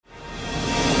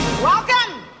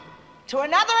to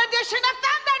another edition of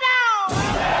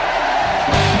Thunderdome!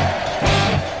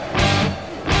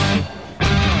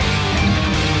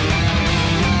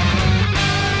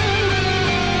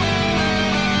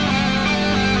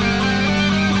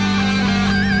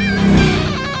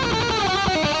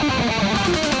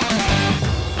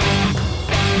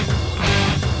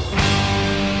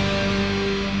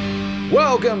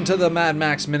 Welcome to the Mad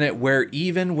Max Minute, where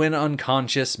even when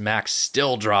unconscious, Max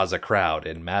still draws a crowd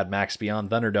in Mad Max Beyond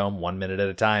Thunderdome, 1 minute at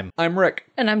a time. I'm Rick.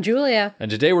 And I'm Julia. And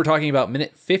today we're talking about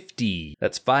minute 50.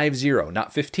 That's 50,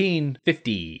 not 15,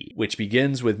 50, which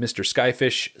begins with Mr.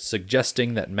 Skyfish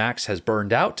suggesting that Max has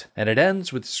burned out, and it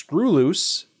ends with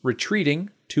Screwloose retreating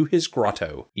to his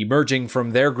grotto. Emerging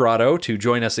from their grotto to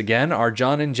join us again are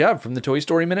John and Jeb from the Toy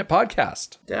Story Minute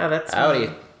podcast. Yeah, that's howdy.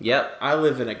 me. Yep. I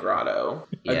live in a grotto.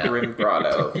 Yeah. A grim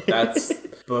grotto. That's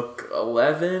book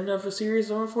 11 of a series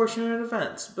of unfortunate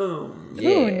events. Boom.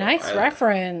 Ooh, nice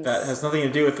reference. That has nothing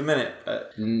to do with the minute.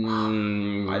 But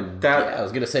I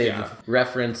was going to say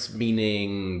reference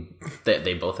meaning that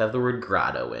they both have the word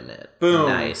grotto in it. Boom.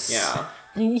 Nice. Yeah.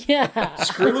 Yeah.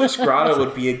 Screwloose Grotto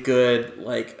would be a good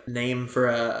name for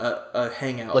a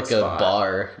hangout Like spot. a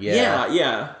bar.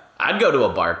 Yeah. I'd go to a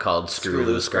bar called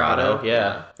Screwloose Grotto.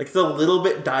 Yeah. Like it's a little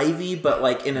bit divey,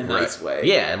 but in a nice way.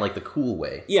 Yeah, and the cool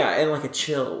way. Yeah, and a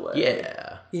chill way.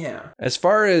 Yeah. Yeah. As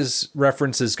far as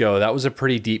references go, that was a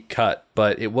pretty deep cut,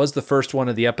 but it was the first one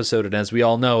of the episode, and as we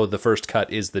all know, the first cut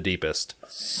is the deepest.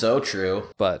 So true.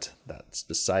 But that's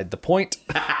beside the point,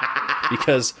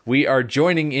 because we are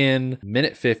joining in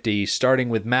minute 50, starting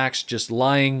with Max just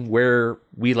lying where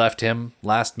we left him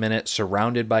last minute,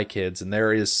 surrounded by kids, and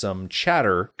there is some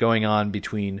chatter going on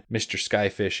between Mr.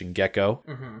 Skyfish and Gecko,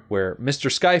 where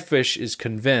Mr. Skyfish is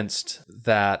convinced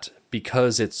that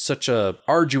because it's such a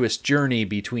arduous journey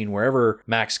between wherever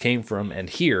Max came from and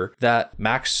here, that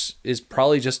Max is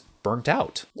probably just burnt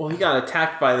out. Well, he got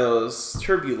attacked by those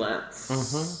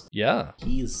turbulence. Yeah.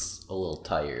 He's a little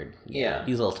tired. Yeah.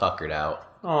 He's a little tuckered out.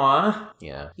 Aw.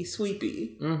 Yeah. He's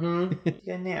sleepy. Get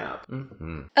a nap.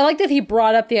 I like that he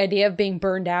brought up the idea of being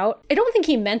burned out. I don't think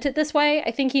he meant it this way.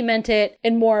 I think he meant it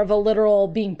in more of a literal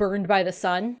being burned by the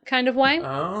sun kind of way.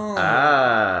 Oh.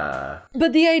 Ah.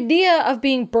 But the idea of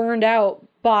being burned out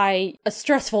by a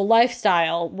stressful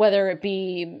lifestyle, whether it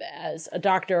be as a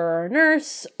doctor or a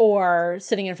nurse, or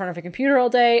sitting in front of a computer all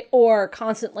day, or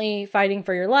constantly fighting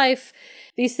for your life,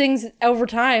 these things over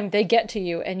time, they get to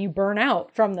you and you burn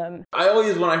out from them. I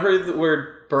always, when I heard the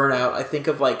word burnout, I think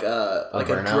of a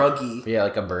burnout? druggie. Yeah,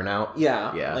 like a burnout.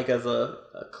 Yeah. Yeah. Like as a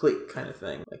click kind of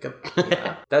thing.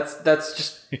 Yeah. That's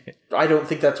just, I don't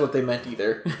think that's what they meant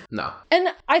either. No. And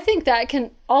I think that can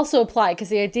also apply because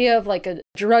the idea of a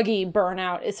druggie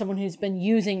burnout is someone who's been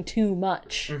using too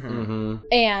much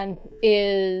and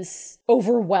is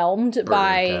overwhelmed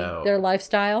by out. their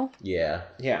lifestyle. Yeah.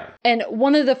 Yeah. And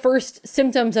one of the first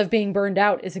symptoms of being burned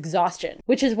out is exhaustion,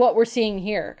 which is what we're seeing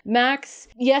here. Max,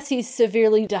 yes, he's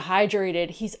severely dehydrated.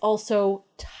 He's also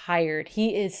tired.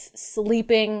 He is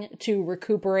sleeping to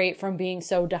recuperate from being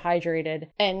so dehydrated.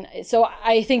 And so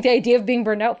I think the idea of being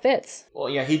burned out fits. Well,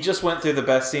 yeah, he just went through the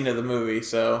best scene of the movie,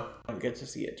 so I don't get to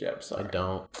see it, Jeb. Sorry. I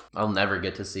don't. I'll never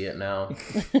get to see it now.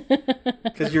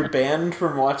 Because you're banned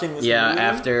from watching this movie?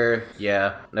 After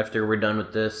we're done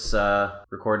with this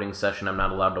recording session, I'm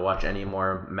not allowed to watch any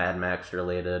more Mad Max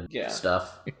related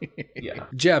stuff. Yeah.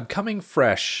 Jeb, coming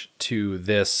fresh to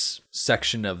this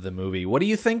section of the movie, what do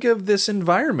you think of this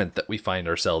environment that we find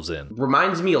ourselves in?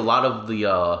 Reminds me a lot of the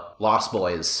Lost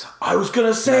Boys. I was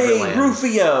gonna say Neverland.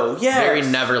 Rufio, yes! Very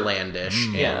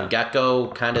Neverlandish. Yeah. And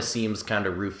Gecko kind of seems kind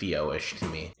of Rufio-ish to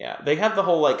me. Yeah, they have the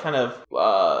whole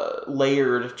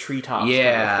layered treetops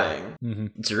kind of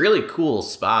thing. It's a really cool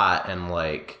spot, and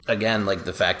again,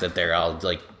 the fact that they're all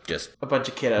just A bunch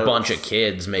of kiddos. bunch of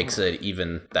kids makes it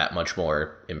even that much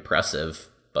more impressive.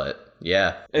 But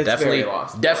yeah, It's definitely very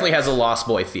Lost Boy. definitely has a Lost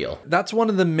Boy feel. That's one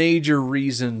of the major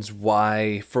reasons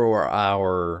why, for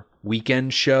our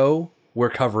weekend show, we're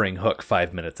covering Hook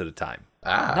 5 minutes at a time.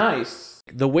 Nice.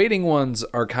 The waiting ones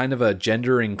are kind of a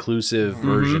gender-inclusive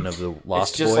version of the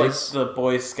Lost It's just Boys. like the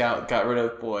Boy Scout got rid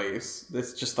of boys.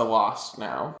 It's just the Lost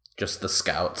now. Just the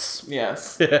Scouts.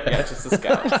 Yes. Yeah, just the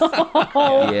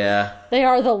Scouts. Yeah. They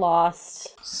are the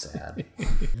lost. Sad.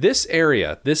 This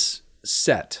area, this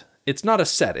set, it's not a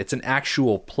set, it's an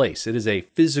actual place. It is a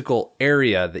physical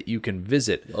area that you can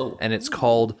visit, and it's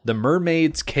called the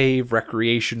Mermaid's Cave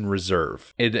Recreation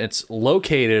Reserve. It's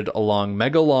located along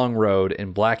Megalong Road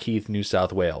in Blackheath, New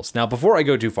South Wales. Now, before I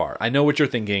go too far, I know what you're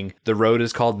thinking. The road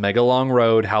is called Megalong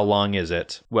Road. How long is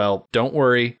it? Well, don't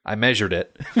worry. I measured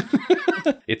it.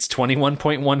 It's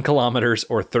 21.1 kilometers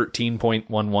or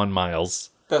 13.11 miles.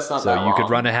 That's not So that you could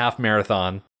long. run a half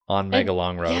marathon on Mega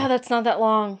Long Road. Yeah, that's not that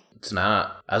long. It's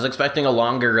not. I was expecting a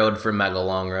longer road for Mega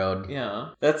Long Road. Yeah,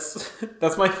 that's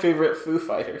my favorite Foo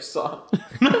Fighters song.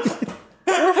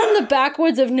 We're from the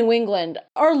backwoods of New England.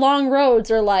 Our long roads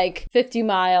are like 50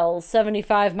 miles,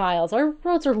 75 miles. Our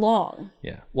roads are long.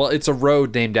 Yeah. Well, it's a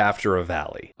road named after a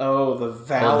valley. Oh, the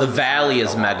valley. Well, the valley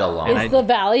is Mega Long. Is the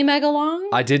valley mega long?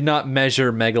 I did not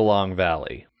measure Megalong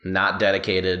Valley, Not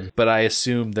dedicated. but I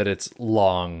assume that it's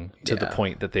long to the Yeah.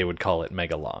 point that they would call it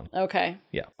Megalong. Okay.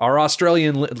 Yeah. Our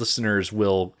Australian listeners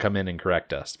will come in and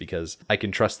correct us because I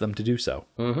can trust them to do so.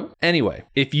 Anyway,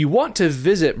 if you want to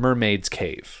visit Mermaid's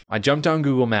Cave, I jumped on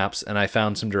Google Maps and I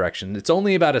found some direction. It's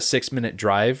only about a 6-minute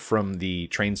drive from the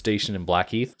train station in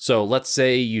Blackheath. So let's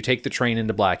say you take the train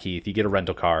into Blackheath, you get a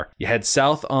rental car, you head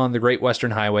south on the Great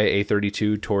Western Highway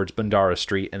A32 towards Bandara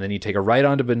Street, and then you take a right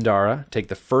onto Bandara, take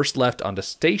the first left onto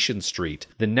Station Street.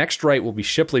 The next right will be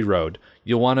Shipley Road.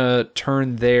 You'll want to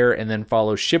turn there and then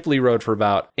follow Shipley Road for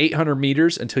about 800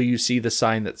 meters until you see the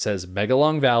sign that says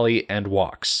Megalong Valley and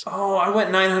walks. Oh, I went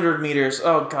 900 meters.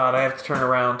 Oh, God, I have to turn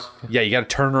around. Yeah, you got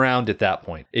to turn around at that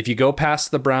point. If you go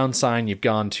past the brown sign, you've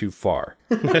gone too far.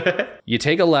 You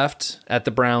take a left at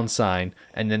the brown sign,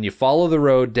 and then you follow the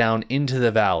road down into the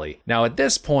valley. Now, at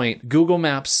this point, Google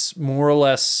Maps more or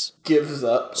less Gives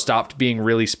up. stopped being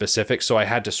really specific, so I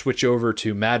had to switch over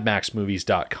to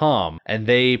madmaxmovies.com, and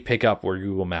they pick up where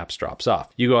Google Maps drops off.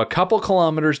 You go a couple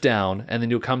kilometers down, and then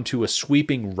you'll come to a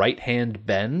sweeping right-hand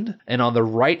bend, and on the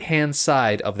right-hand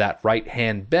side of that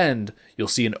right-hand bend, you'll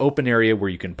see an open area where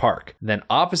you can park. Then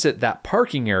opposite that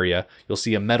parking area, you'll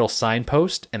see a metal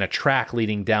signpost and a track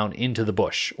leading down into the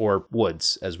bush, or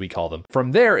woods, as we call them.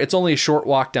 From there, it's only a short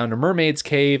walk down to Mermaid's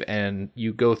Cave, and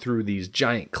you go through these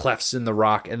giant clefts in the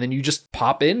rock, and then you just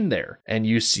pop in there, and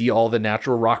you see all the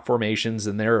natural rock formations,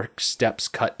 and there are steps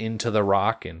cut into the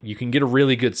rock, and you can get a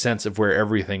really good sense of where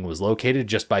everything was located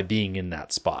just by being in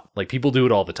that spot. Like, people do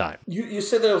it all the time. You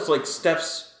said there was like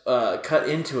steps cut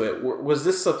into it. Was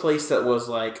this a place that was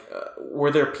like,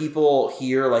 were there people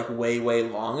here like way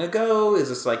long ago? Is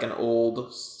this like an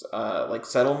old like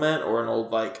settlement or an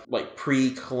old like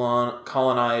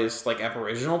pre-colonized like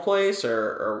Aboriginal place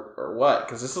or what?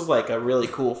 Because this is like a really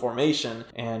cool formation,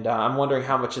 and I'm wondering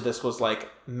how much of this was like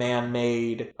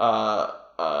man-made.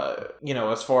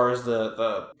 As far as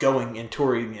the going and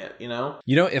touring it,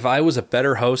 If I was a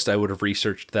better host, I would have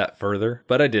researched that further,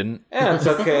 but I didn't. Yeah, it's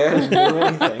okay. I didn't do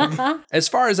anything. As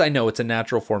far as I know, it's a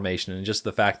natural formation, and just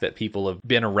the fact that people have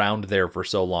been around there for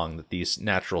so long that these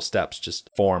natural steps just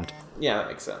formed. Yeah, that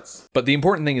makes sense. But the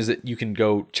important thing is that you can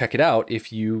go check it out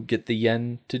if you get the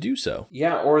yen to do so.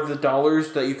 Yeah, or the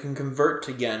dollars that you can convert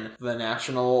to yen, the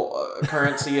national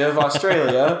currency of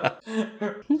Australia.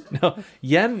 No,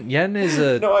 yen is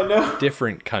a No, I know.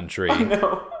 different country. I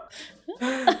know.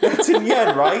 That's in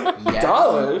yen, right? Yeah.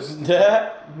 Dollars.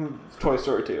 Toy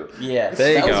Story 2. Yes. There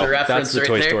you That was go. a reference That's the right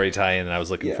Toy there. Story tie-in that I was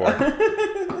looking for.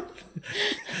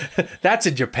 That's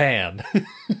in Japan.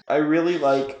 I really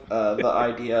like the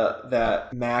idea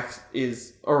that Max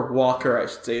is, or Walker, I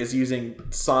should say, is using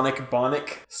sonic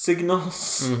bonic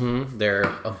signals. Mm-hmm. They're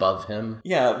above him.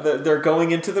 Yeah, they're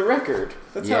going into the record.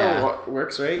 That's Yeah. how it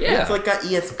works, right? Yeah. It's like got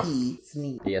ESP. It's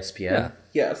neat. ESPN. Yeah.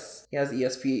 Yes, he has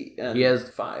ESP and He has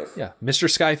 5. Yeah, Mr.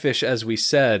 Skyfish, as we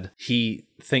said, he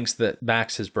thinks that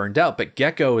Max has burned out, but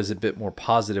Gecko is a bit more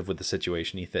positive with the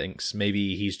situation. He thinks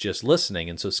maybe he's just listening,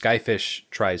 and so Skyfish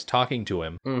tries talking to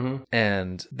him,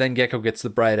 and then Gecko gets the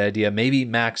bright idea, maybe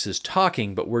Max is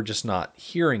talking, but we're just not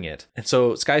hearing it. And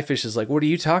so Skyfish is like, what are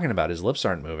you talking about? His lips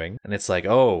aren't moving. And it's like,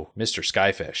 oh, Mr.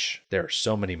 Skyfish, there are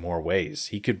so many more ways.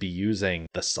 He could be using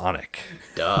the Sonic.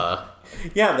 Duh.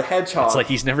 Yeah, the hedgehog. It's like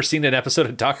he's never seen an episode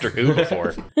of Doctor Who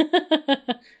before.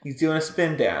 He's doing a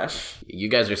spin dash. You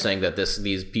guys are saying that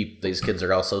these kids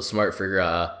are also smart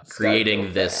for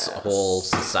creating this Psychopaths. whole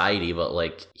society, but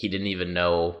like he didn't even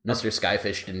know. Mr.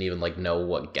 Skyfish didn't even like know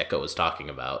what Gecko was talking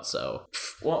about. So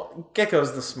Well,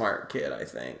 Gecko's the smart kid, I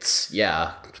think.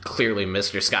 yeah, clearly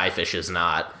Mr. Skyfish is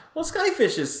not. Well,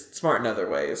 Skyfish is smart in other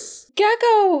ways.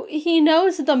 Gecko, he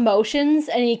knows the motions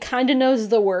and he kind of knows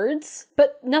the words,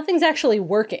 but nothing's actually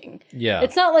working. Yeah.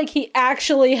 It's not like he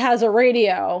actually has a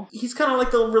radio. He's kind of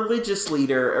like the religious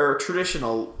leader or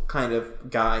traditional kind of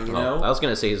guy, you know? I was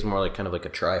gonna say he's more like kind of like a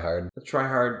tryhard. The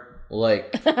tryhard.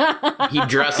 Like he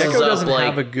dresses Gecko up doesn't like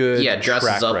have a good dresses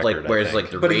track up like record, I wears think.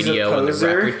 like the But he's a radio and the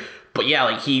poser. record. But yeah,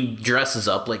 like he dresses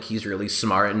up like he's really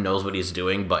smart and knows what he's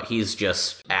doing, but he's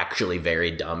just actually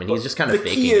very dumb, and he's just kind of The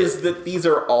faking key it. is that these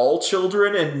are all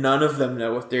children, and none of them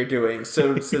know what they're doing.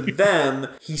 So to them,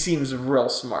 he seems real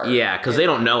smart. Yeah, because they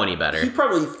don't know any better. He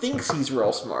probably thinks he's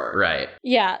real smart. Right.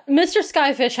 Yeah, Mr.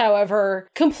 Skyfish, however,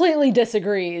 completely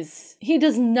disagrees. He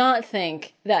does not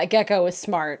think that Gecko is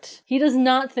smart. He does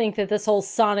not think that this whole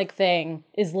Sonic thing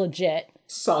is legit.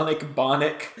 Sonic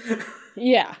Bonic.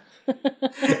 Yeah.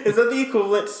 Is that the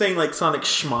equivalent to saying like Sonic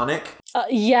Schmonic?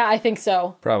 Yeah, I think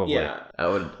so. Probably.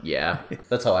 Yeah.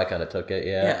 That's how I kind of took it,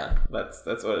 Yeah. That's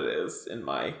what it is in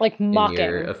my Like In mocking.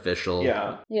 your official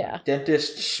Yeah.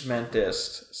 Dentist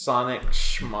Schmentist. Sonic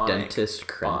Schmonic. dentist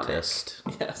crentist.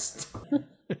 Yes.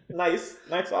 Nice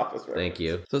office reference. Thank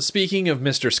you. So speaking of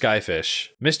Mr.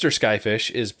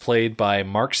 Skyfish is played by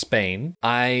Mark Spain.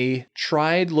 I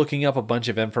tried looking up a bunch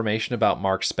of information about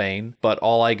Mark Spain, but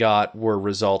all I got were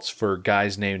results for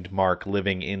guys named Mark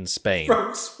living in Spain.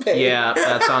 From Spain. Yeah,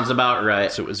 that sounds about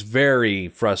right. So it was very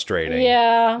frustrating.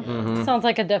 Yeah. Sounds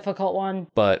like a difficult one.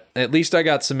 But at least I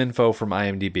got some info from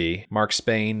IMDb. Mark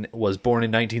Spain was born in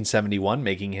 1971,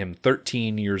 making him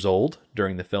 13 years old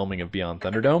during the filming of Beyond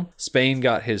Thunderdome. Spain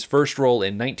got his first role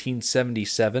in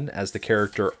 1977 as the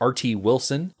character R.T.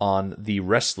 Wilson on The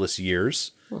Restless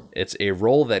Years. It's a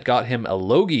role that got him a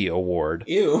Logie Award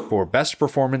Ew. for Best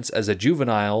Performance as a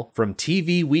Juvenile from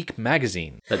TV Week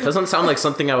magazine. That doesn't sound like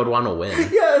something I would want to win.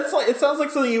 Yeah, it sounds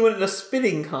like something you win in a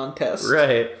spitting contest.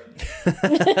 Right.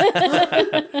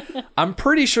 I'm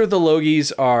pretty sure the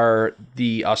Logies are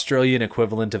the Australian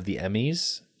equivalent of the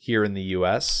Emmys here in the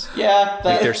US. Yeah,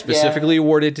 They're specifically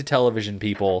awarded to television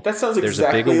people. That sounds There's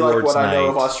exactly a big like awards what I know night.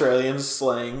 of Australians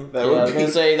slang. That I was would going be,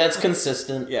 to say, that's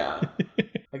consistent. yeah.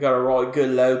 I got a really good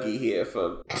Logie here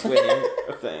for winning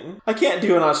a thing. I can't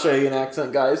do an Australian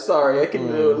accent, guys. Sorry, I can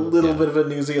do a little bit of a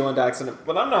New Zealand accent,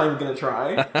 but I'm not even gonna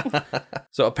try.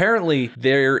 So apparently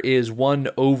there is one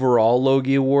overall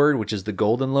Logie award, which is the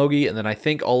Golden Logie, and then I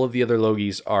think all of the other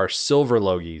Logies are Silver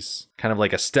Logies, kind of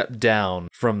like a step down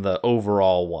from the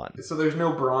overall one. So there's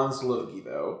no bronze Logie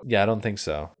though. Yeah, I don't think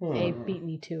so. They beat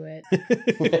me to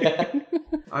it.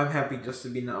 I'm happy just to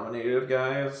be nominated,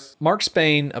 guys. Mark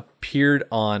Spain appeared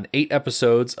on 8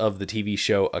 episodes of the TV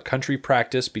show A Country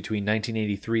Practice between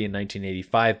 1983 and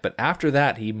 1985, but after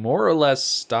that he more or less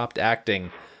stopped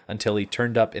acting until he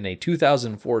turned up in a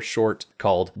 2004 short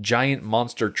called Giant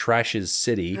Monster Trashes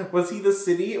City. Was he the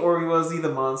city, or was he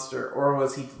the monster, or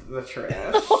was he the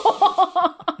trash?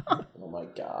 Oh my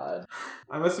god.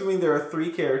 I'm assuming there are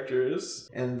 3 characters,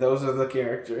 and those are the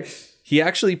characters. He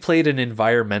actually played an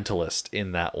environmentalist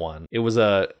in that one. It was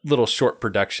a little short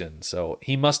production, so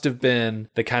he must have been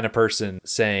the kind of person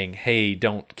saying, hey,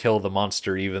 don't kill the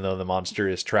monster even though the monster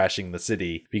is trashing the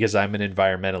city, because I'm an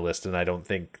environmentalist and I don't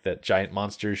think that giant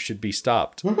monsters should be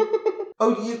stopped.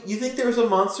 Oh, you think there was a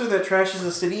monster that trashes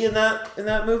a city in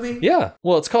that movie? Yeah,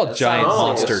 well, it's called Giant sounds like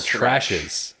Monster a trash.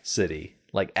 Trashes City.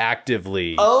 Like,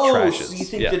 actively Oh, trashes. so you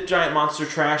think yeah. the giant monster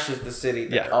trashes the city?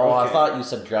 Yeah. Oh, I Okay. thought you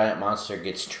said giant monster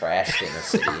gets trashed in the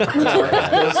city.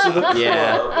 Goes to the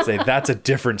Yeah. club. Say, that's a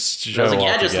different show I was like,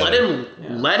 yeah, just altogether.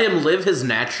 let him live his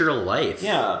natural life.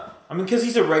 Yeah. I mean, because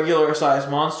he's a regular-sized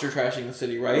monster trashing the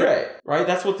city, right? Right. Right?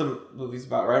 That's what the movie's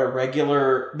about, right? A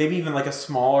regular, maybe even like a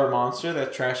smaller monster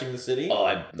that's trashing the city.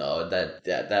 Oh, no,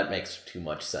 that makes too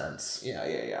much sense. Yeah.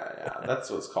 That's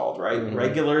what it's called, right?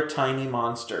 Regular tiny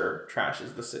monster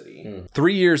trashes the city.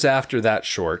 3 years after that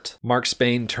short, Mark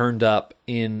Spain turned up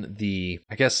in the,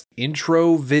 I guess,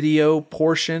 intro video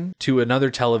portion to another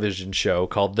television show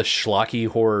called The Schlocky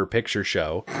Horror Picture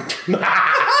Show.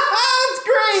 That's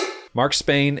great! Mark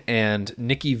Spain and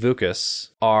Nikki Vukas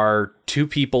are 2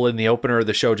 people in the opener of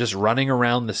the show just running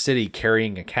around the city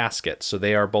carrying a casket. So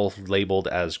they are both labeled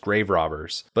as grave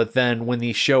robbers. But then when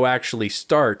the show actually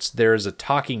starts, there's a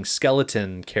talking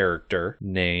skeleton character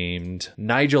named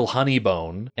Nigel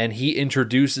Honeybone, and he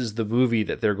introduces the movie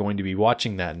that they're going to be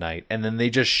watching that night. And then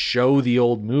they just show the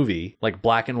old movie, like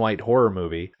black and white horror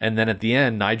movie. And then at the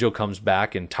end, Nigel comes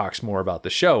back and talks more about the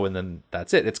show. And then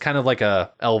that's it. It's kind of like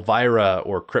a Elvira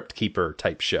or Crypt Keeper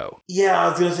type show. Yeah, I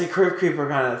was gonna say Crypt Creeper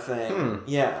kind of thing.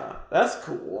 Yeah, that's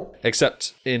cool.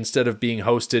 Except instead of being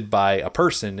hosted by a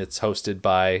person, it's hosted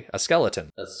by a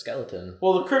skeleton. A skeleton.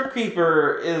 Well, the Crypt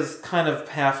Keeper is kind of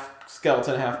half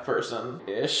skeleton, half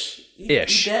person-ish.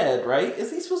 Ish. He's dead, right? Is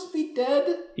he supposed to be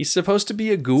dead? He's supposed to be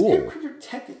a Crypt ghoul. Keeper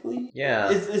technically? Yeah.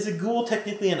 Is a ghoul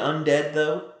technically an undead,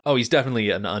 though? Oh, he's definitely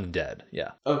an undead.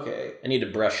 Yeah. Okay. I need to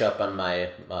brush up on my,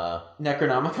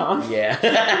 Necronomicon?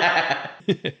 yeah.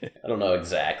 I don't know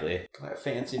exactly. That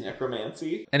fancy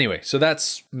necromancy. Anyway, so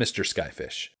that's Mr.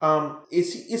 Skyfish.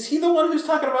 Is he the one who's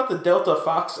talking about the Delta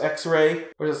Fox X-ray?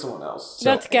 Or is it someone else?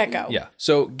 That's Gecko. Yeah.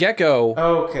 So Gecko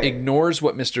Okay. ignores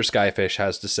what Mr. Skyfish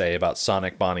has to say about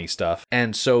Sonic Bonnie stuff.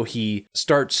 And so he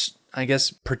starts, I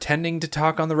guess, pretending to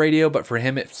talk on the radio, but for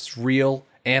him it's real.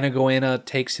 Anagoana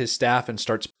takes his staff and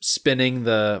starts spinning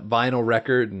the vinyl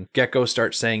record, and Gecko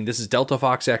starts saying, "This is Delta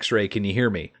Fox X-ray, can you hear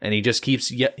me?" And he just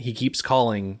keeps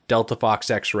calling Delta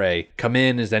Fox X-ray, "Come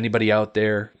in, is anybody out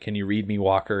there? Can you read me,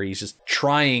 Walker?" He's just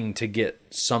trying to get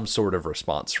some sort of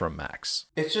response from Max.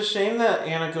 It's a shame that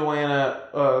Anna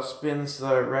Goanna spins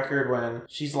the record when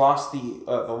she's lost the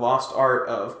lost art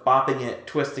of bopping it,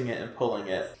 twisting it, and pulling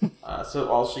it. So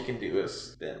all she can do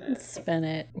is spin it. Spin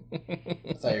it.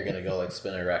 I thought you were gonna go like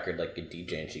spin a record like a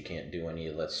DJ and she can't do any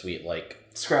of that sweet like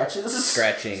Scratches.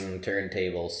 scratching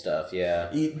turntable stuff, yeah.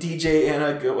 DJ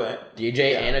Anna Goanna.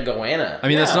 DJ Anna Goanna. I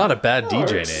mean, that's Yeah. not a bad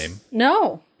DJ Works. name.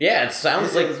 No. Yeah, it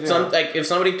sounds like Yeah. like if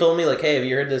somebody told me like, hey, have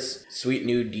you heard this sweet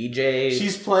new DJ?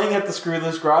 She's playing at the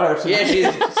Screwless Grotto tonight.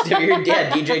 yeah,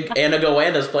 DJ Anna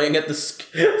Goanna's playing at the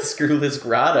Screwless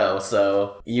Grotto.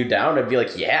 So you down? I'd be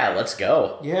like, yeah, let's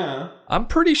go. Yeah. I'm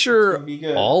pretty sure be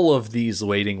good. all of these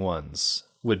waiting ones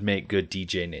would make good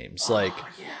DJ names. Like,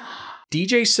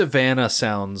 DJ Savannah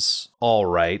sounds all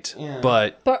right, Yeah.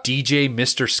 but But- DJ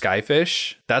Mr.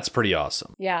 Skyfish, that's pretty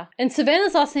awesome. Yeah. And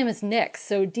Savannah's last name is Nix,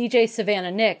 so DJ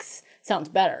Savannah Nix sounds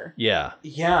better. Yeah.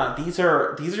 Yeah, these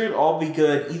would all be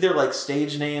good. Either like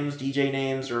stage names, DJ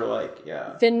names, or like,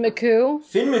 yeah. Finn McCoo.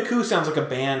 Finn McCoo sounds like a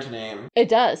band name. It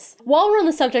does. While we're on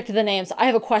the subject of the names, I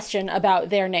have a question about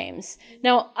their names.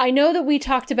 Now, I know that we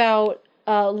talked about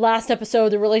last episode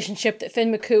the relationship that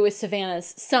Finn McCoo is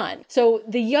Savannah's son. So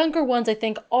the younger ones, I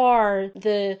think, are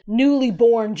the newly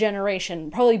born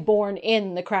generation, probably born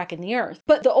in the crack in the earth.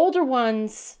 But the older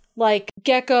ones, like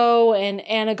Gecko and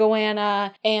Anna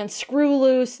Goanna and Screw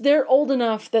Loose, they're old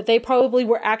enough that they probably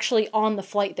were actually on the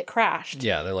flight that crashed.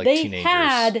 Yeah, they're like they teenagers.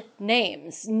 had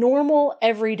names, normal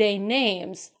everyday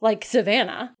names, like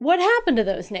Savannah. What happened to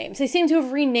those names? They seem to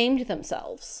have renamed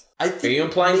themselves. I think Are you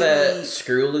implying maybe- that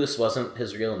Screw Loose wasn't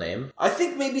his real name? I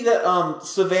think maybe that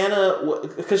Savannah,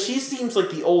 because she seems like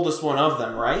the oldest one of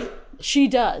them, right? She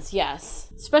does,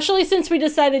 yes. Especially since we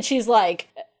decided she's like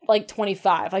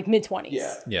 25, like mid-20s.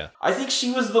 Yeah. Yeah. I think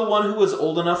she was the one who was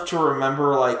old enough to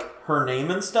remember like her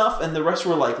name and stuff, and the rest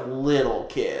were like little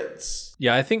kids.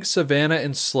 Yeah, I think Savannah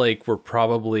and Slake were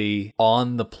probably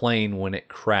on the plane when it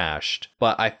crashed,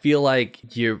 but I feel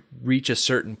like you reach a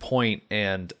certain point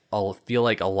and I'll feel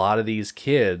like a lot of these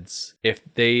kids, if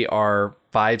they are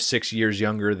 5-6 years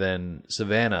younger than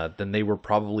Savannah, then they were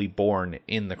probably born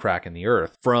in the crack in the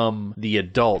earth from the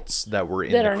adults that were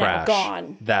in That the are now crash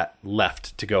gone. that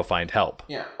left to go find help.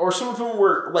 Yeah, or some of them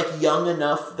were like young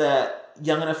enough that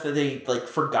they like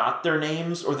forgot their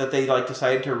names, or that they like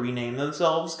decided to rename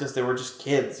themselves because they were just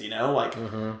kids, you know. Like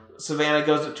Savannah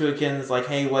goes up to a kid and is like,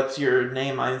 "Hey, what's your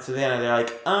name?" "I'm Savannah." They're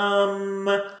like,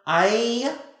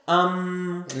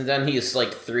 And then he's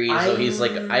like 3, so he's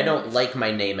like, I don't like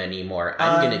my name anymore.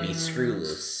 I'm gonna be Screw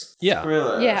Loose. Yeah.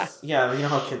 Skrillex. Yeah. Yeah, you know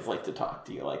how kids like to talk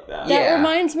to you like that. That Yeah.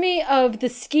 reminds me of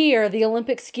the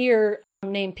Olympic skier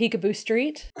named Peekaboo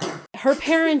Street. Her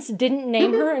parents didn't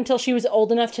name her until she was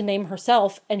old enough to name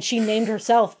herself, and she named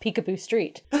herself Peekaboo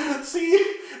Street. See,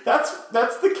 that's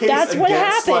the case That's what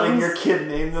against letting happens. your kid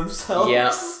name themselves.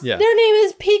 Yeah. Yeah. Their name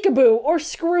is Peekaboo or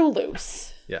Screw Loose.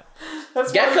 Yeah.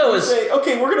 That's Gecko why you is- say,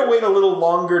 okay, we're gonna wait a little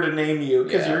longer to name you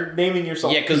because Yeah. you're naming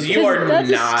yourself. Yeah, because you are That's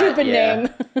not. a stupid yeah. name.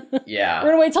 Yeah.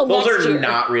 We're gonna wait till Those next are year.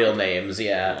 not real names,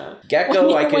 yeah.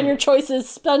 Gecko, I when your could. choice is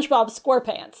SpongeBob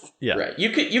SquarePants. Yeah. Right.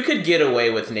 You could get away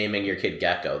with naming your kid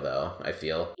Gecko, though, I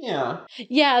feel. Yeah.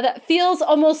 Yeah, that feels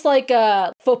almost like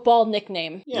a football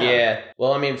nickname. Yeah.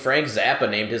 Well, I mean, Frank Zappa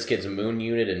named his kids Moon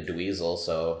Unit and Dweezil,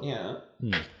 so Yeah.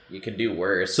 you could do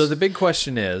worse. So the big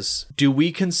question is, do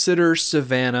we consider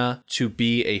Savannah to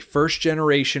be a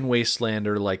first-generation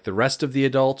wastelander like the rest of the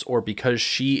adults, or because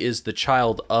she is the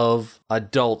child of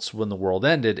adults when the world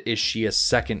ended, is she a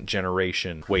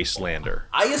second-generation wastelander?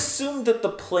 I assumed that the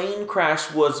plane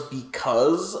crash was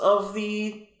because of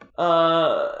the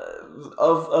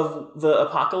of the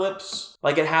apocalypse.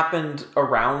 Like it happened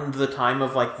around the time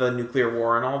of like the nuclear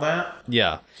war and all that.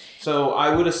 Yeah. So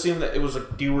I would assume that it was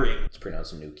like during. It's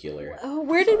pronounced nuclear.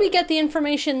 Where did we get the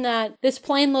information that this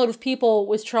plane load of people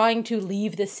was trying to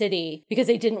leave the city because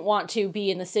they didn't want to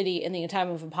be in the city in the time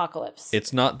of apocalypse?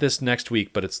 It's not this next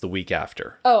week, but it's the week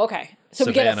after. Oh, okay. So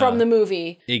we get it Savannah. from the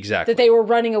movie Exactly. that they were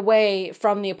running away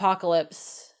from the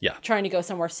apocalypse. Yeah. trying to go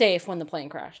somewhere safe when the plane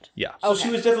crashed. Yeah. So Okay. she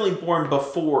was definitely born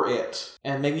before it,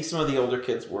 and maybe some of the older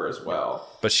kids were as well.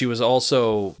 But she was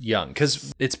also young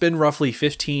because it's been roughly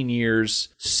 15 years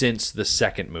since the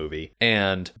second movie.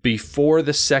 And before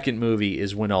the second movie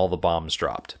is when all the bombs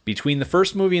dropped. Between the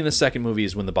first movie and the second movie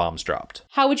is when the bombs dropped.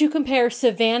 How would you compare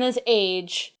Savannah's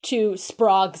age to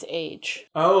Sprague's age?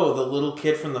 Oh, the little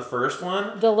kid from the first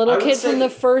one? The little I would kid say- from the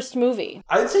first movie.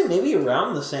 I'd say maybe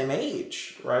around the same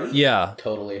age, right? Yeah,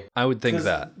 Totally. I would think 'Cause-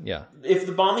 that. Yeah. If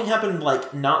the bombing happened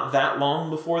like not that long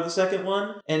before the second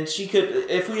one, and she could,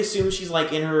 if we assume she's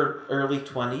like in her early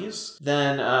 20s,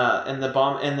 then and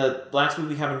the last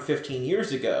movie happened 15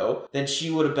 years ago, then she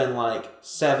would have been like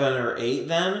 7 or 8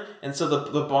 then, and so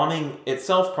the bombing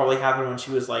itself probably happened when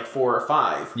she was like 4 or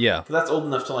 5. Yeah. So that's old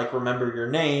enough to like remember your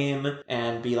name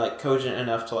and be like cogent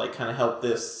enough to like kind of help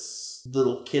this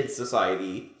little kid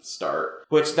society start.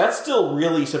 Which that's still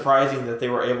really surprising that they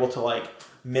were able to like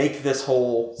make this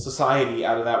whole society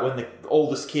out of that when the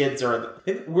oldest kids are...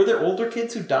 Were there older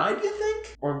kids who died, you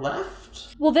think? Or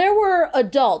left? Well, there were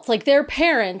adults, like their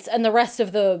parents and the rest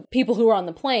of the people who were on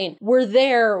the plane were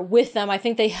there with them. I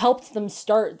think they helped them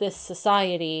start this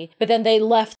society, but then they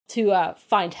left to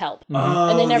find help.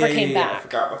 And they never came I back.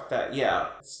 forgot about that. Yeah.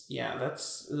 Yeah,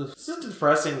 this is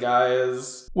depressing,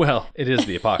 guys. Well, it is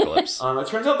the apocalypse. It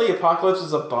turns out the apocalypse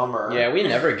is a bummer. Yeah, we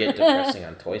never get depressing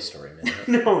on Toy Story Minute.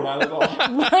 No, not at all.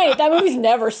 Right, that movie's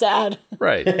never sad.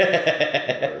 Right.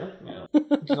 Yeah.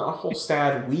 It's not a whole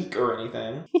sad week or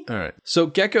anything. All right. So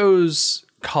Gecko's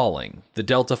calling the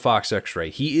Delta Fox X-ray.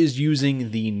 He is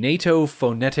using the NATO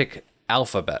phonetic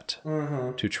alphabet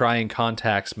to try and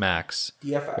contact Max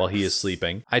DFX. while he is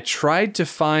sleeping. I tried to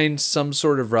find some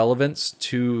sort of relevance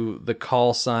to the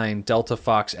call sign Delta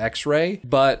Fox X-ray,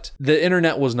 but the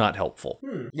internet was not helpful.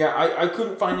 Yeah, I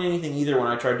couldn't find anything either when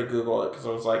I tried to Google it, because I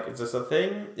was like, is this a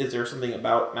thing? Is there something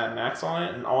about Mad Max on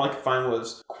it? And all I could find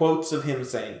was quotes of him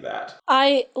saying that.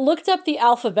 I looked up the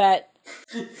alphabet.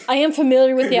 I am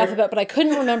familiar with the alphabet, but I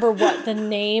couldn't remember what the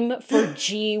name for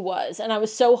G was. And I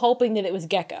was so hoping that it was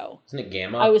Gecko. Isn't it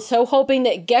Gamma? I was so hoping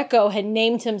that Gecko had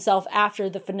named himself after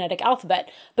the phonetic alphabet,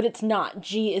 but it's not.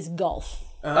 G is golf.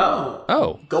 Oh.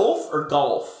 Oh, Golf or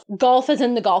golf? Golf as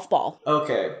in the golf ball.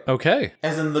 Okay. okay.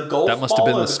 As in the golf That must have ball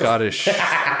been or the Scottish What-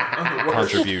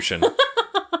 contribution.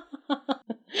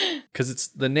 Because it's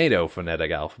the NATO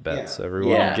phonetic alphabet, Yeah. so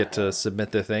everyone Yeah. get to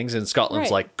submit their things, and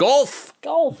Scotland's Right. like, golf!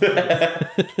 Golf. All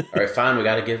right, fine. We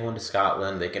got to give one to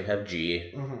Scotland. They can have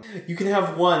G. You can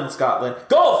have one, Scotland.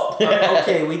 Golf!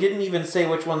 Okay, we didn't even say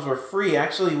which ones were free.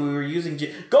 Actually, we were using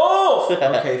golf!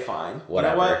 Okay, fine.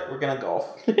 Whatever. You know what? We're gonna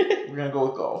golf. We're gonna go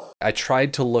with golf. I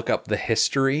tried to look up the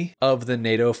history of the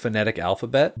NATO phonetic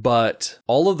alphabet, but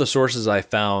all of the sources I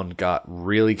found got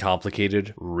really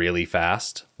complicated really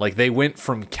fast. Like, they went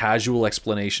from casual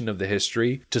explanation of the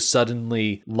history to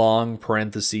suddenly long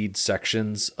parenthesed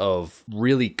sections of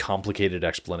really complicated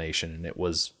explanation, and it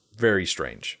was very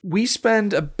strange. We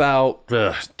spend about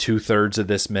 2/3 of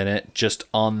this minute just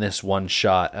on this one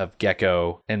shot of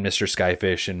Gecko and Mr.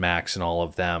 Skyfish and Max and all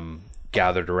of them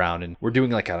gathered around, and we're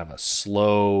doing like kind of a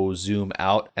slow zoom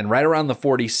out, and right around the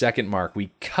 40-second mark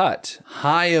we cut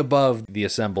high above the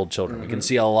assembled children. We can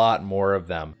see a lot more of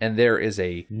them, and there is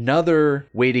another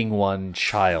waiting one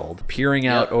child peering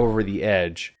out over the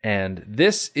edge, and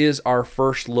this is our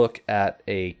first look at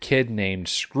a kid named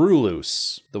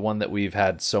Screwloose, the one that we've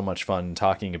had so much fun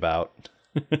talking about.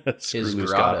 Screwloose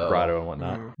grotto and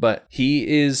whatnot. But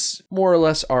he is more or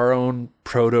less our own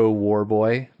proto war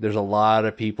boy. There's a lot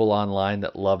of people online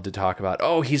that love to talk about,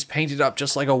 oh, he's painted up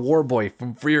just like a war boy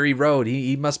from Fury Road.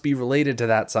 He must be related to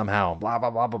that somehow. Blah, blah,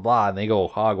 blah, blah, blah. And they go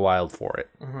hog wild for it.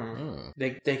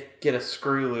 They get a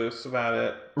screw loose about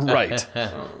it. Right.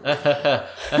 That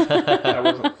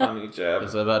wasn't funny, I Jeb.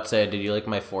 was about to say, did you like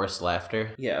my forced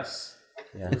laughter? Yes.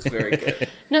 It was very good.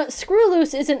 Now,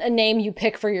 Screwloose isn't a name you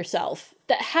pick for yourself.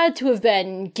 That had to have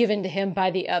been given to him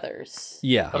by the others.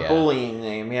 Yeah. A bullying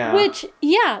name, yeah. Which,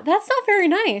 yeah, that's not very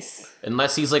nice.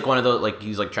 Unless he's like one of those, like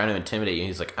he's like trying to intimidate you.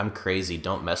 He's like, I'm crazy.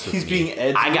 Don't mess with He's me. being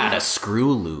edgy. I got a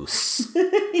screw loose.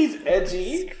 He's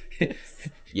edgy.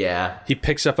 Yeah. He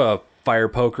picks up a fire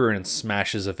poker and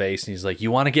smashes a vase, and he's like,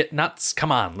 you want to get nuts?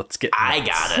 Come on, let's get nuts. I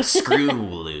got a screw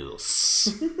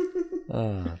loose.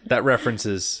 That reference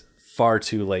is far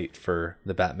too late for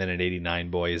the Batman at 89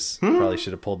 boys. Probably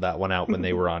should have pulled that one out when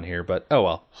they were on here, but oh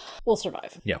well. We'll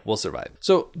survive. Yeah, we'll survive.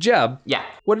 So, Jeb, Yeah.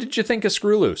 what did you think of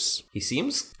Screwloose? He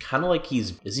seems kind of like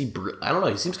I don't know.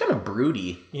 He seems kind of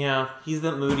broody. Yeah, he's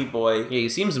the moody boy. Yeah, he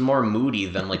seems more moody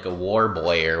than like a war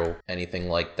boy or anything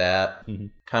like that.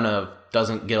 Kind of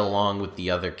doesn't get along with the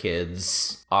other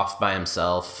kids. Off by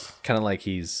himself. Kind of like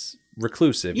he's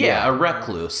reclusive. Yeah, a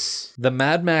recluse. The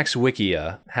Mad Max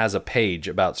Wikia has a page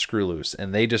about Screwloose,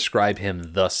 and they describe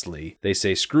him thusly. They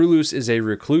say Screwloose is a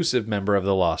reclusive member of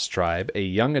the Lost Tribe, a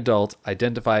young adult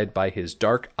identified by his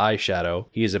dark eyeshadow.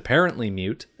 He is apparently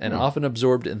mute and often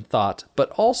absorbed in thought,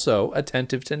 but also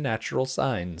attentive to natural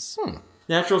signs.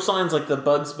 Natural signs like the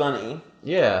Bugs Bunny.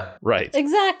 Yeah. Right.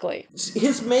 Exactly.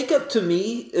 His makeup to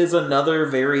me is another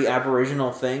very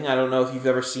Aboriginal thing. I don't know if you've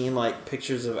ever seen like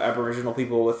pictures of Aboriginal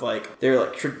people with like they're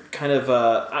like kind of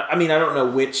I mean I don't know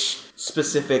which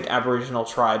specific Aboriginal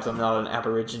tribes. I'm not an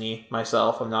Aborigine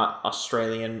myself. I'm not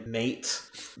Australian mate,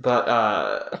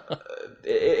 but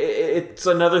it's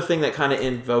another thing that kind of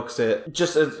invokes it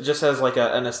just as like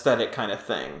an aesthetic kind of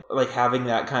thing, like having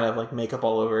that kind of like makeup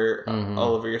all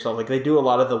over yourself. Like they do a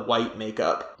lot of the white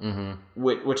makeup,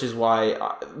 which is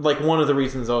why like one of the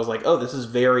reasons I was like, oh, this is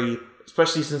very,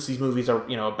 especially since these movies are,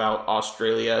 you know, about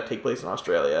Australia, take place in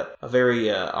Australia, a very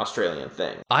Australian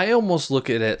thing. I almost look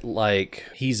at it like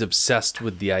he's obsessed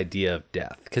with the idea of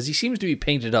death, because he seems to be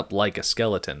painted up like a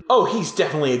skeleton. Oh, he's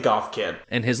definitely a goth kid.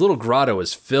 And his little grotto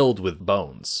is filled with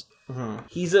bones.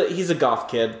 He's a goth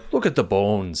kid. Look at the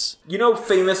bones. You know,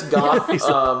 famous goth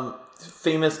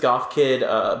kid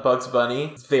Bugs Bunny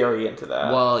is very into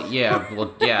that. Well,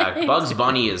 yeah. Bugs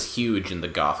Bunny is huge in the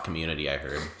goth community, I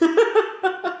heard.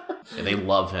 And they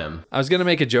love him. I was going to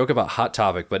make a joke about Hot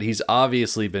Topic, but he's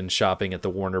obviously been shopping at the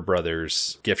Warner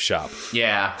Brothers gift shop.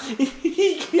 Yeah.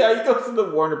 Yeah, he goes to the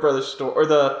Warner Brothers store, or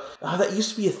that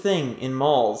used to be a thing in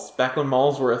malls back when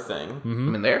malls were a thing. I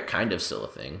mean, they're kind of still a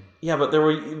thing. Yeah, but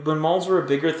when malls were a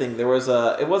bigger thing, it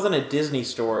wasn't a Disney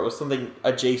store. It was something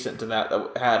adjacent to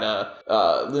that had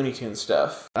Looney Tunes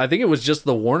stuff. I think it was just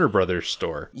the Warner Brothers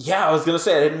store. Yeah, I was gonna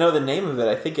say I didn't know the name of it.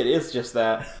 I think it is just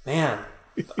that. Man,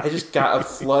 I just got a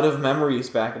flood of memories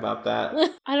back about that.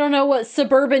 I don't know what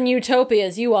suburban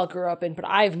utopias you all grew up in, but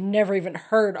I've never even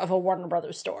heard of a Warner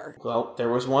Brothers store. Well, there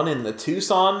was one in the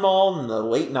Tucson Mall in the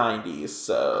late 90s,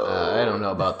 so... I don't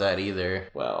know about that either.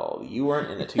 Well, you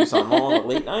weren't in the Tucson Mall in the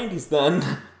late 90s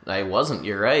then. I wasn't,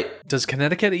 you're right. Does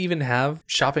Connecticut even have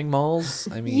shopping malls?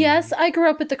 I mean... Yes, I grew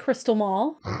up at the Crystal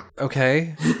Mall.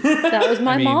 Okay. That was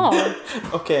my mall.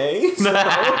 Okay. So...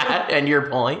 And your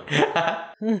point?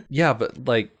 Yeah, but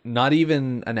like not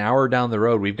even an hour down the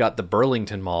road, we've got the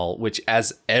Burlington Mall, which,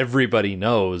 as everybody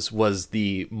knows, was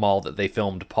the mall that they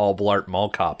filmed Paul Blart Mall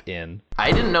Cop in.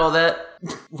 I didn't know that.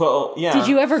 Well, yeah. Did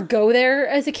you ever go there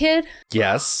as a kid?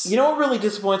 Yes. You know what really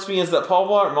disappoints me is that Paul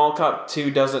Blart Mall Cop 2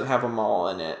 doesn't have a mall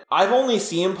in it. I've only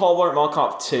seen Paul Blart Mall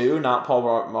Cop 2, not Paul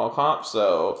Blart Mall Cop,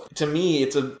 so to me,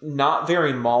 it's a not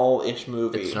very mall-ish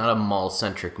movie. It's not a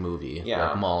mall-centric movie. Yeah.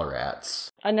 Like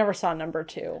Mallrats. I never saw number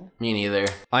 2. Me neither.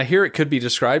 I hear it could be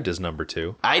described as number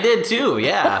 2. I did too,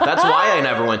 yeah. That's why I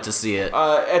never went to see it.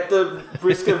 At the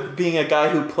risk of being a guy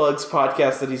who plugs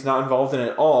podcasts that he's not involved in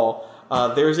at all,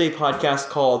 there's a podcast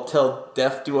called Tell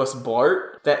Death Do Us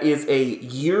Blart that is a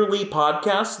yearly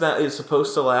podcast that is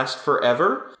supposed to last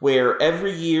forever, where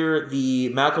every year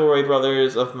the McElroy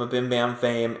brothers of Mabim Bam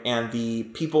fame and the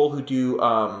people who do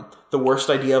The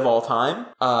Worst Idea of All Time,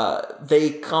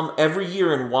 they come every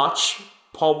year and watch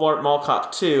Paul Blart Mall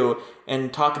Cop 2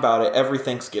 and talk about it every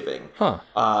Thanksgiving.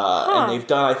 And they've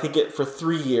done, I think, it for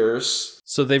 3 years.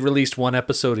 So they've released one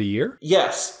episode a year?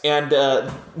 Yes, and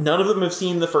none of them have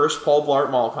seen the first Paul Blart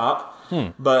Mall Cop.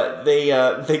 But they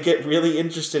get really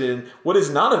interested in what is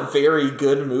not a very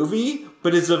good movie,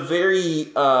 but is a very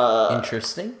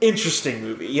interesting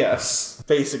movie. Yes,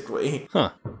 basically.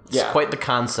 Huh. It's quite the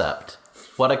concept.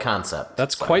 What a concept.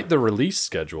 That's quite the release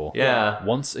schedule. Yeah.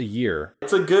 Once a year.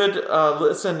 It's a good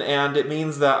listen, and it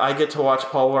means that I get to watch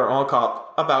Paul Blart Mall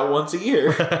Cop about once a year.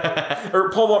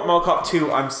 Or Paul Blart Mall Cop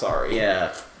 2, I'm sorry.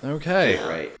 Yeah. Okay. Yeah.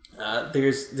 Right.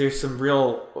 There's some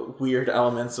real weird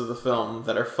elements of the film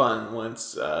that are fun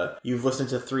once you've listened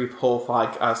to 3 whole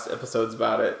podcast episodes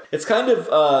about it. It's kind of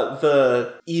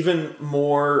the even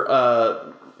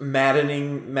more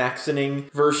maddening,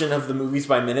 maxening version of the movies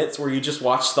by minutes, where you just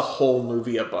watch the whole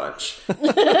movie a bunch.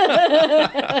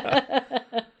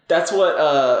 That's what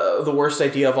The Worst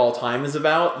Idea of All Time is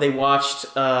about. They watched...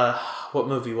 what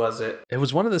movie was it? It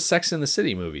was one of the Sex and the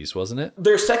City movies, wasn't it?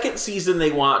 Their second season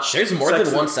they watched... There's more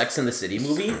than one Sex and the City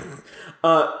movie?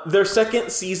 Their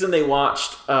second season they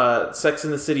watched Sex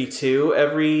and the City 2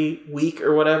 every week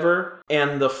or whatever.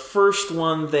 And the first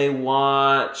one they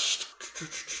watched...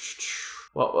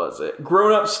 What was it?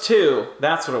 Grown Ups 2.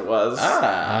 That's what it was.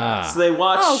 So they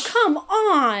watched... Oh, come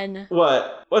on.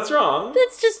 What? What's wrong?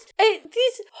 That's just...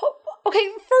 these... Okay,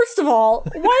 first of all,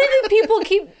 why do people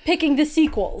keep picking the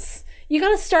sequels? You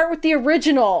gotta start with the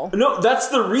original. No, that's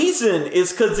the reason,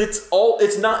 is because it's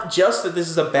not just that this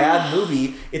is a bad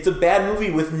movie, it's a bad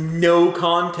movie with no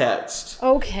context.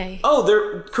 Okay. Oh,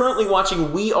 they're currently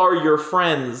watching We Are Your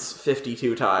Friends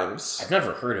 52 times. I've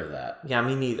never heard of that. Yeah,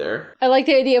 me neither. I like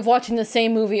the idea of watching the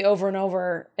same movie over and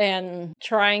over and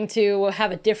trying to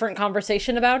have a different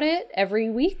conversation about it every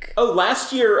week. Oh,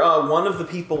 last year, one of the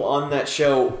people on that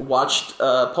show watched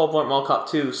Paul Blart Mall Cop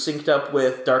 2 synced up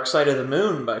with Dark Side of the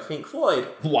Moon by Pink Floyd.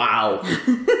 Wow.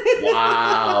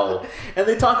 Wow. And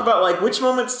they talk about, like, which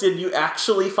moments did you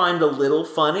actually find a little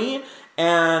funny?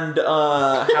 And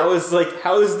how is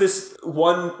this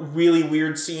one really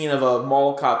weird scene of a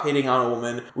mall cop hitting on a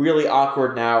woman really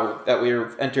awkward now that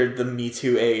we've entered the Me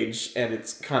Too age, and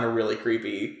it's kind of really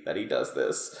creepy that he does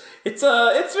this. It's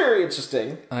very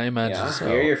interesting. I imagine so.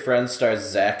 Here Your Friend stars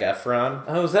Zac Efron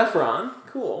Oh, Zephron.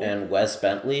 Cool. and Wes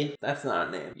Bentley. That's not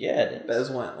a name. Yeah, it is. Bez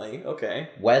Wentley. Okay.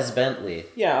 Wes Bentley.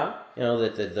 Yeah. You know,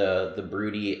 the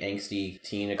broody, angsty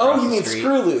teen across Oh, you the mean street.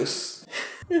 Screw Loose.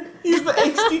 He's the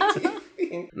angsty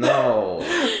teen. No.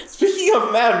 Speaking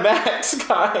of Mad Max,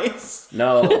 guys.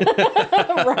 No.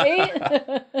 Right?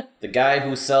 The guy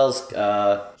who sells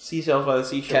Seashells by the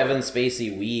Seashore. Kevin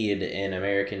Spacey weed in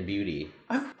American Beauty.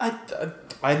 I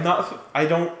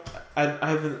don't.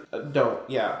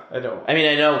 Yeah, I don't.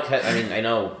 I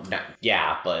know.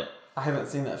 Yeah, but I haven't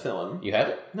seen that film. you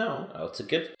haven't? No. Oh, it's a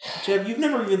good. Jeb, you've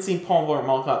never even seen Paul Blart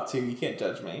Mall Cop 2. You can't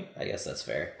judge me. I guess that's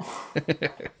fair.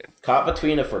 Caught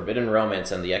between a forbidden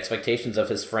romance and the expectations of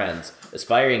his friends,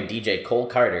 aspiring DJ Cole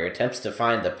Carter attempts to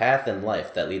find the path in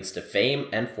life that leads to fame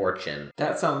and fortune.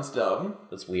 That sounds dumb.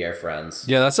 That's We Are Friends.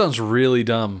 Yeah, that sounds really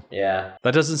dumb. Yeah.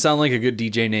 That doesn't sound like a good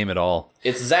DJ name at all.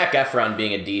 It's Zac Efron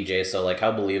being a DJ, so, like,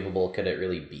 how believable could it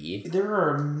really be? There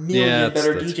are a million Yeah,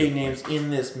 better that's DJ names in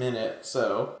this minute,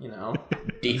 so, you know.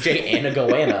 DJ Anna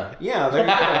Goena. Yeah, there you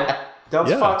go.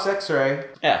 Delta Yeah. Fox X-Ray.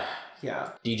 Yeah. Yeah.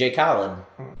 DJ Khaled.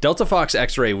 Delta Fox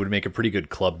X-Ray would make a pretty good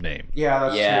club name. Yeah,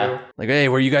 that's Yeah. true. Like, hey,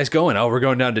 where you guys going? Oh, we're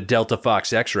going down to Delta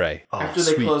Fox X-Ray. Oh, After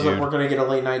they sweet, close dude. up, we're going to get a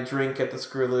late night drink at the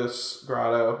Screw Loose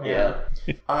Grotto. Yeah.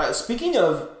 Speaking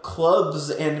of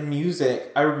clubs and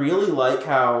music, I really like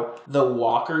how the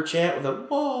Walker chant, the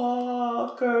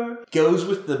Walker, goes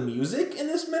with the music in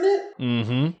this minute.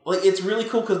 Mm-hmm. Like, it's really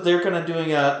cool because they're kind of doing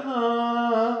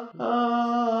well,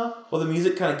 the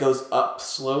music kind of goes up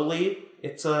slowly.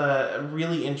 It's a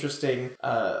really interesting,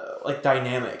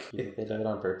 dynamic. You think they did it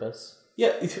on purpose?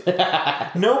 Yeah.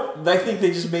 Nope. I think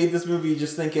they just made this movie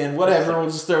just thinking, whatever,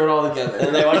 we'll just throw it all together.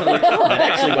 And they watched it like, oh, that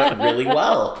actually went really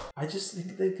well. I just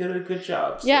think they did a good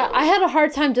job. So. Yeah, I had a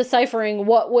hard time deciphering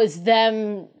what was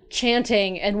them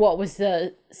chanting and what was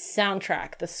the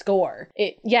soundtrack, the score.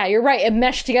 Yeah, you're right. It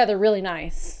meshed together really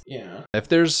nice. Yeah. If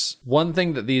there's one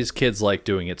thing that these kids like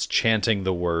doing, it's chanting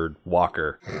the word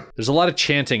Walker. There's a lot of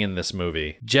chanting in this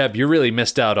movie. Jeb, you really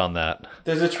missed out on that.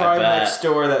 There's a tribe bet. next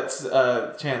door that's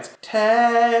chants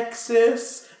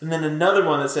Texas, and then another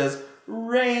one that says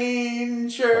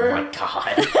Ranger. Oh my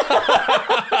god.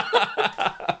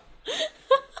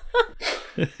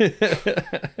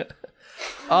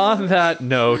 On that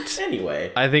note,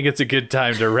 Anyway. I think it's a good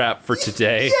time to wrap for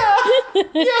today.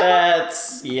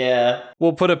 Yeah.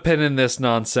 We'll put a pin in this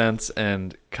nonsense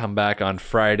and come back on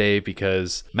Friday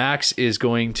because Max is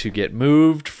going to get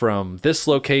moved from this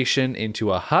location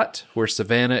into a hut where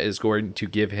Savannah is going to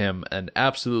give him an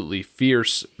absolutely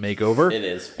fierce makeover. It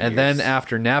is fierce. And then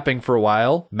after napping for a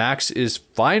while, Max is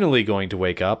finally going to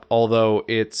wake up, although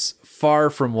it's far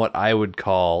from what I would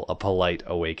call a polite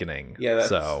awakening. Yeah,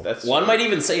 so that's One might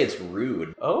even say it's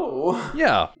rude. Oh,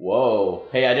 yeah. Whoa.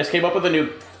 Hey, I came up with a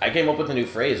new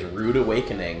phrase, rude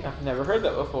awakening. I've never heard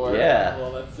that before. Yeah.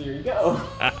 Well, there you go.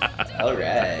 All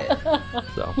right.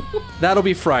 So that'll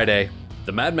be Friday.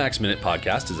 The Mad Max Minute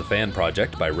podcast is a fan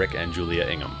project by Rick and Julia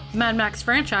Ingham. Mad Max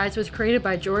franchise was created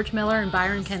by George Miller and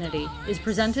Byron Kennedy, is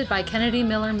presented by Kennedy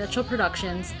Miller Mitchell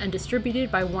Productions, and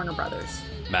distributed by Warner Brothers.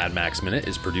 Mad Max Minute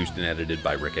is produced and edited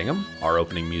by Rick Ingham. Our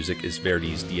opening music is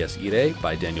Verdi's Dies Irae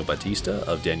by Daniel Batista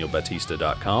of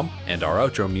danielbatista.com. And our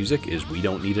outro music is We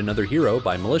Don't Need Another Hero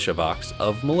by MilitiaVox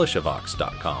of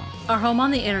militiavox.com. Our home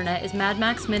on the internet is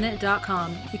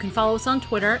madmaxminute.com. You can follow us on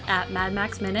Twitter at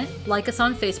madmaxminute, like us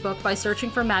on Facebook by searching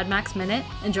for Mad Max Minute,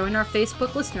 and join our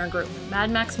Facebook listener group, Mad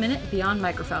Max Minute Beyond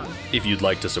Microphone. If you'd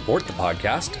like to support the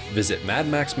podcast, visit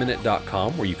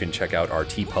madmaxminute.com where you can check out our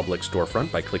TeePublic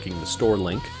storefront by clicking the store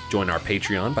link, join our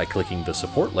Patreon by clicking the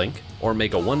support link, or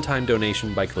make a one-time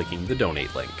donation by clicking the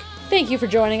donate link. Thank you for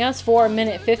joining us for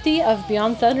Minute 50 of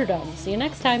Beyond Thunderdome. See you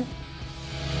next time.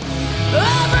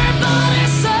 Every